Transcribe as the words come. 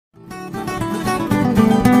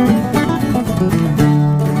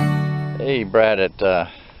Brad at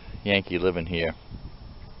Yankee Liv'n here.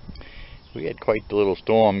 We had quite the little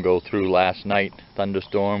storm go through last night,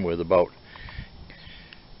 thunderstorm with about,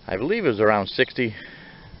 I believe it was around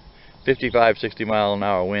 55, 60 mile an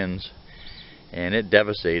hour winds, and it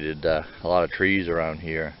devastated a lot of trees around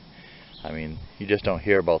here. I mean, you just don't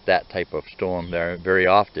hear about that type of storm there very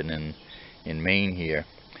often in Maine here.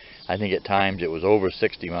 I think at times it was over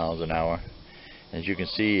 60 miles an hour. As you can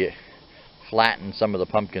see, it flattened some of the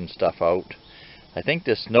pumpkin stuff out. I think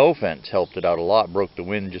this snow fence helped it out a lot, broke the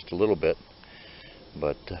wind just a little bit.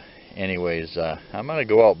 But anyways, I'm going to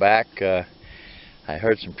go out back. I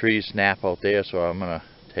heard some trees snap out there, so I'm going to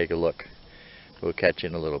take a look. We'll catch you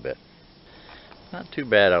in a little bit. Not too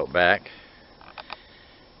bad out back.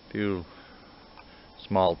 A few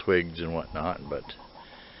small twigs and whatnot, but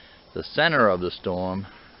the center of the storm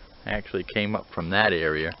actually came up from that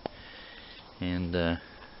area. And I'm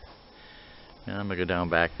going to go down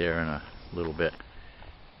back there in a little bit.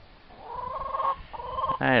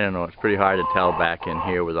 I don't know, it's pretty hard to tell back in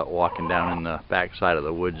here without walking down in the back side of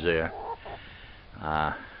the woods there.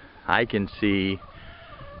 I can see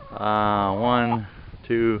 1,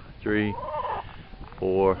 2, 3,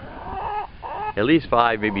 4, at least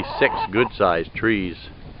 5, maybe 6 good-sized trees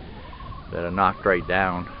that are knocked right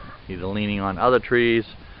down, either leaning on other trees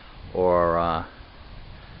or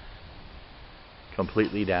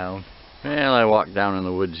completely down. Well, I walked down in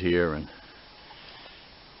the woods here, and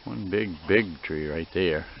one big tree right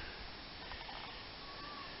there.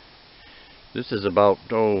 This is about,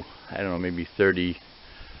 I don't know, maybe 30,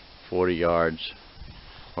 40 yards,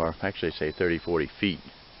 or actually say 30, 40 feet,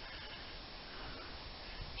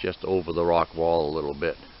 just over the rock wall a little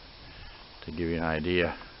bit, to give you an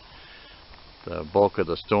idea. The bulk of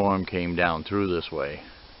the storm came down through this way,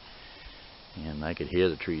 and I could hear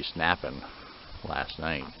the trees snapping last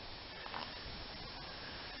night.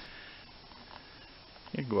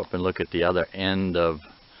 You go up and look at the other end of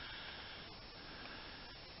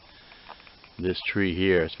this tree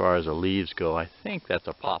here. As far as the leaves go, I think that's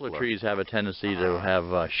a poplar. Trees have a tendency to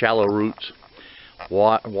have shallow roots,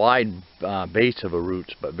 wide base of the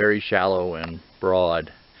roots, but very shallow and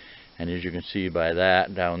broad. And as you can see by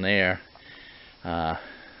that down there,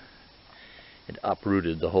 it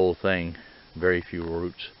uprooted the whole thing. Very few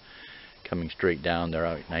roots coming straight down. They're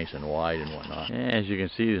out nice and wide and whatnot. And as you can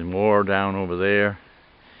see, there's more down over there.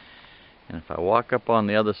 And if I walk up on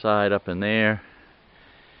the other side up in there,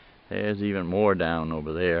 there's even more down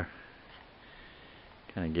over there.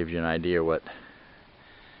 Kind of gives you an idea what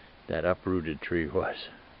that uprooted tree was.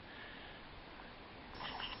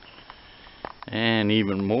 And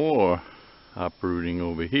even more uprooting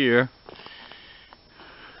over here.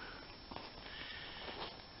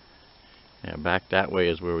 Yeah, back that way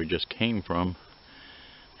is where we just came from.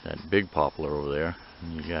 That big poplar over there.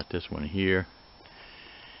 And you got this one here,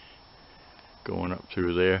 going up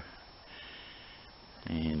through there,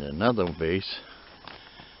 and another base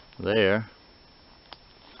there.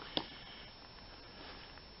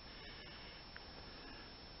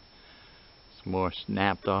 Some more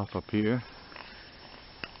snapped off up here.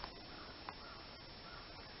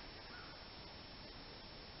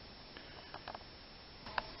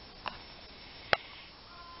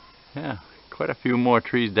 Yeah, quite a few more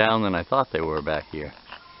trees down than I thought they were back here.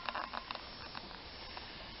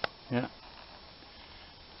 Yeah.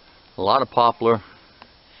 A lot of poplar,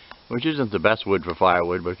 which isn't the best wood for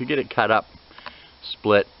firewood, but if you get it cut up,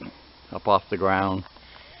 split up off the ground,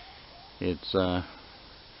 it's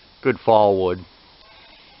good fall wood.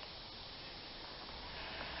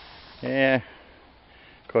 Yeah,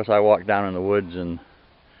 of course I walk down in the woods and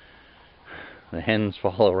the hens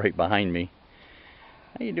follow right behind me.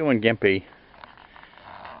 How you doing, Gimpy?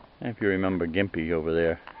 If you remember Gimpy over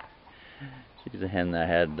there. She's a hen that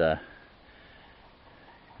had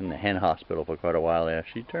in the hen hospital for quite a while there.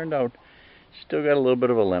 She turned out, she still got a little bit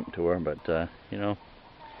of a limp to her, but you know.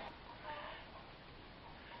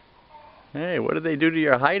 Hey, what did they do to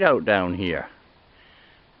your hideout down here?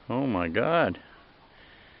 Oh my God.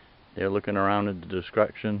 They're looking around at the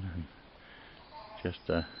destruction. Just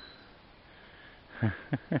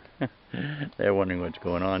they're wondering what's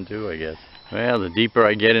going on too, I guess. Well, the deeper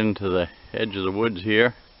I get into the edge of the woods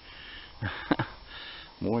here,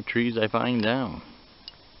 more trees I find down.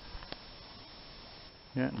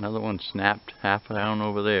 Yeah, another one snapped half down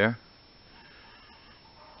over there.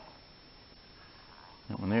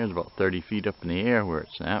 That one there is about 30 feet up in the air where it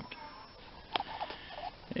snapped.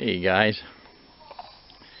 Hey guys.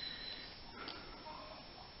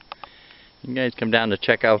 You guys come down to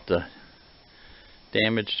check out the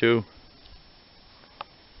damage too?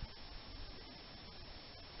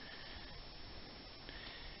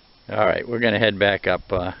 Alright, we're going to head back up.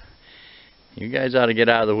 You guys ought to get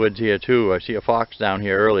out of the woods here too. I see a fox down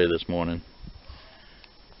here earlier this morning.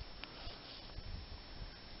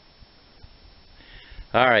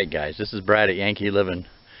 Alright guys, this is Brad at Yankee Liv'n.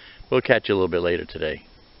 We'll catch you a little bit later today.